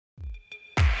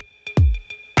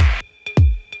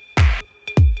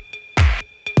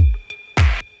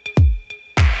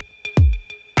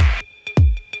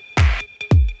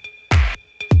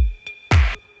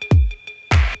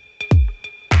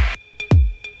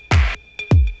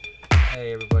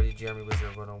Hey everybody, Jeremy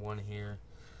Wizard101 here.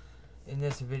 In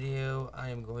this video, I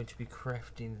am going to be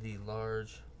crafting the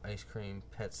large ice cream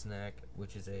pet snack,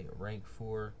 which is a rank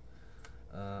 4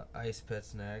 ice pet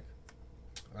snack.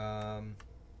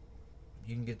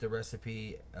 You can get the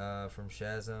recipe from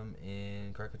Shazam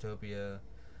in Krakatopia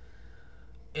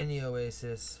in the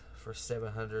Oasis for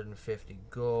 750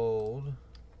 gold.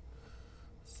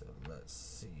 So let's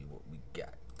see what we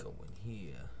got going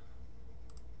here.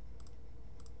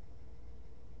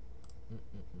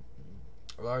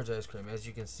 Large ice cream. As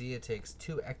you can see, it takes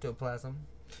 2 ectoplasm,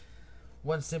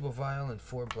 1 simple vial, and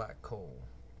 4 black coal.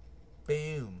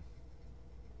 Boom!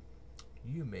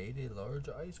 You made a large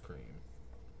ice cream.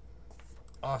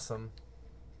 Awesome.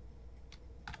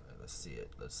 Alright, let's see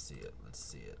it. Let's see it. Let's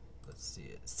see it. Let's see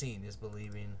it. Seeing is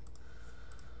believing.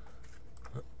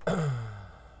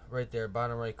 Right there,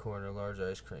 bottom right corner, large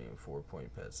ice cream,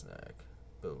 4-point pet snack.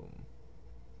 Boom.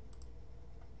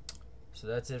 So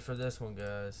that's it for this one,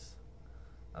 guys.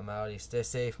 I'm out. You stay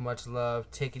safe. Much love.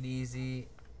 Take it easy.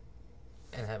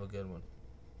 And have a good one.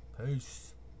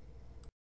 Peace.